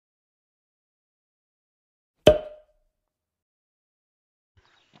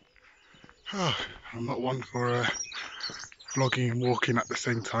I'm not one for vlogging and walking at the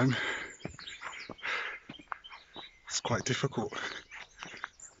same time. It's quite difficult.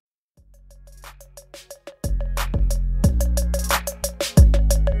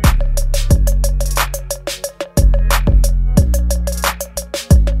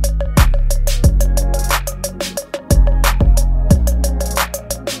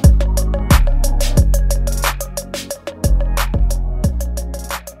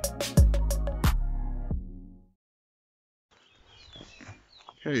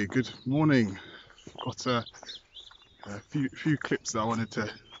 Hey, good morning. Got a few clips that I wanted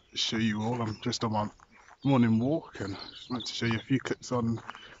to show you all. I'm just on my morning walk and just wanted to show you a few clips on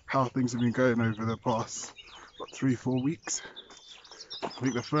how things have been going over the past 3-4 weeks. I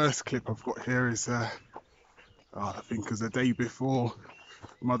think the first clip I've got here is I think it was the day before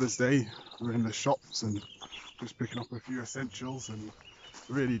Mother's Day. We're in the shops and just picking up a few essentials, and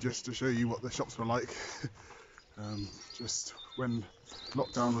really just to show you what the shops were like just when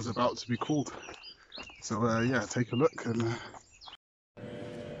lockdown was about to be called. So yeah, take a look. And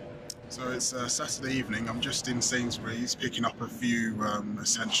so it's Saturday evening. I'm just in Sainsbury's picking up a few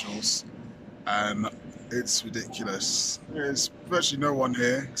essentials, and it's ridiculous. There's virtually no one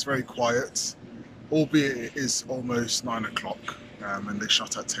here. It's very quiet, albeit it is almost 9 o'clock and they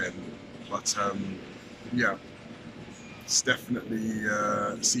shut at 10. But yeah, it's definitely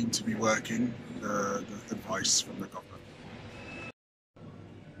seemed to be working, the advice from the government.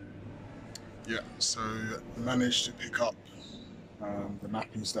 Yeah, so managed to pick up the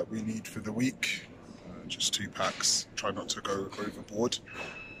nappies that we need for the week, just 2 packs, try not to go overboard.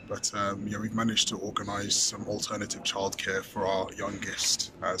 But yeah, we've managed to organise some alternative childcare for our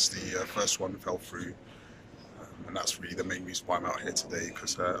youngest, as the first one fell through. And that's really the main reason why I'm out here today,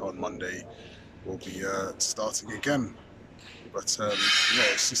 because on Monday we'll be starting again. But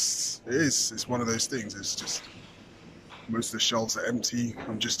yeah, it's one of those things. It's just most of the shelves are empty.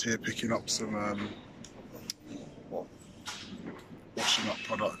 I'm just here picking up some washing up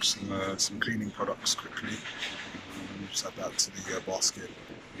products and some cleaning products quickly. Just add that to the basket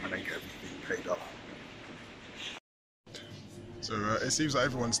and then get everything paid up. So it seems like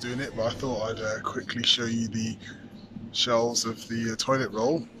everyone's doing it, but I thought I'd quickly show you the shelves of the toilet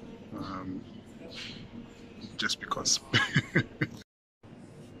roll, just because. Okay,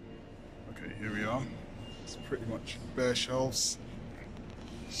 here we are. It's pretty much bare shelves.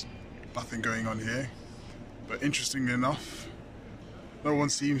 There's nothing going on here, but interestingly enough, no one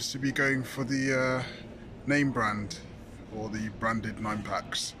seems to be going for the name brand or the branded 9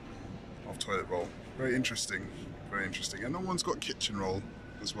 packs of toilet roll. Very interesting, very interesting. And no one's got kitchen roll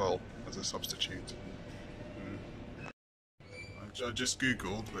as well as a substitute. I just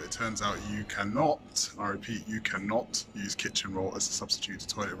googled, but it turns out you cannot, I repeat, you cannot use kitchen roll as a substitute to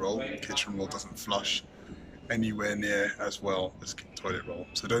toilet roll. Kitchen roll doesn't flush anywhere near as well as toilet roll,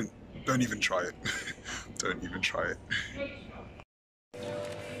 so don't even try it. Don't even try it.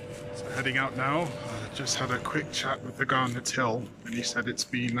 So heading out now. Just had a quick chat with the guy on the till, and he said it's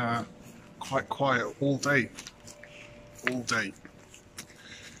been quite quiet all day.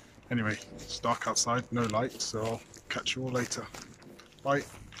 Anyway, it's dark outside, no light, so I'll catch you all later. Bye.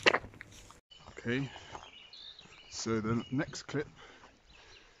 Okay, so the next clip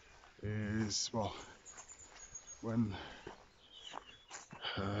is, well, when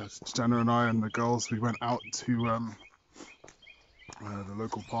Jana and I and the girls, we went out to the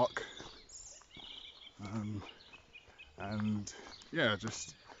local park, and yeah,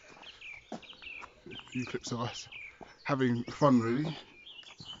 just a few clips of us having fun, really.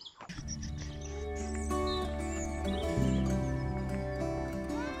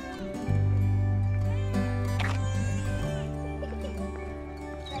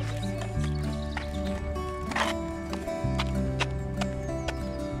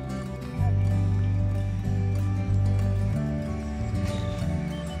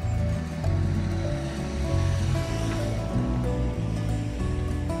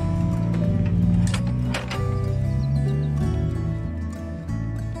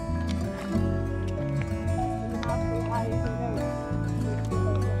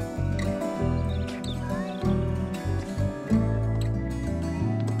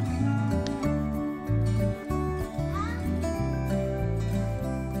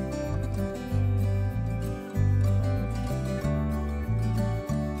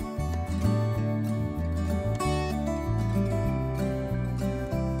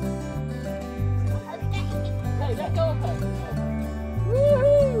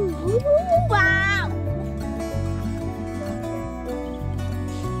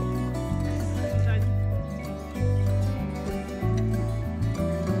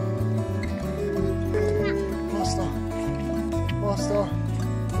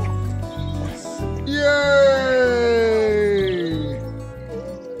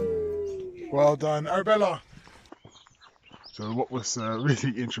 Well done, Arabella. So what was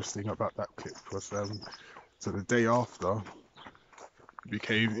really interesting about that clip was so the day after it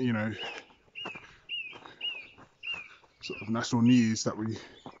became, you know, sort of national news that we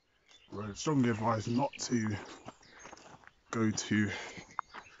were strongly advised not to go to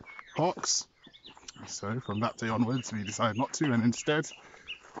parks. So from that day onwards we decided not to, and instead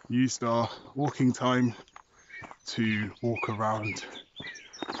used our walking time to walk around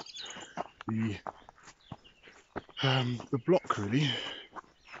the block really.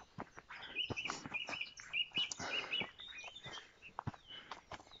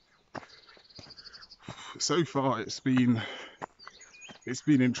 So far it's been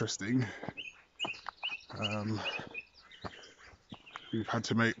interesting. We've had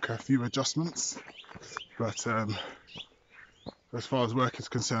to make a few adjustments, but as far as work is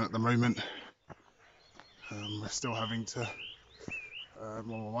concerned at the moment, we're still having to, well,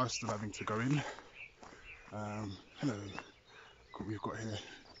 my wife's still having to go in. Hello, what we've got here.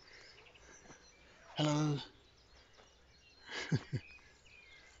 Hello.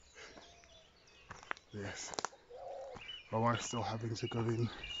 Yes, my wife's still having to go in,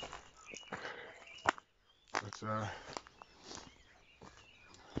 but I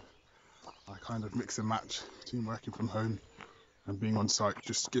kind of mix and match between working from home and being on site,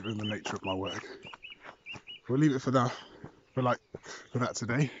 just given the nature of my work. We'll leave it for now, for that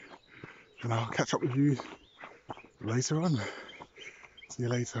today, and I'll catch up with you later on. See you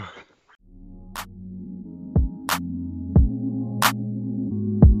later.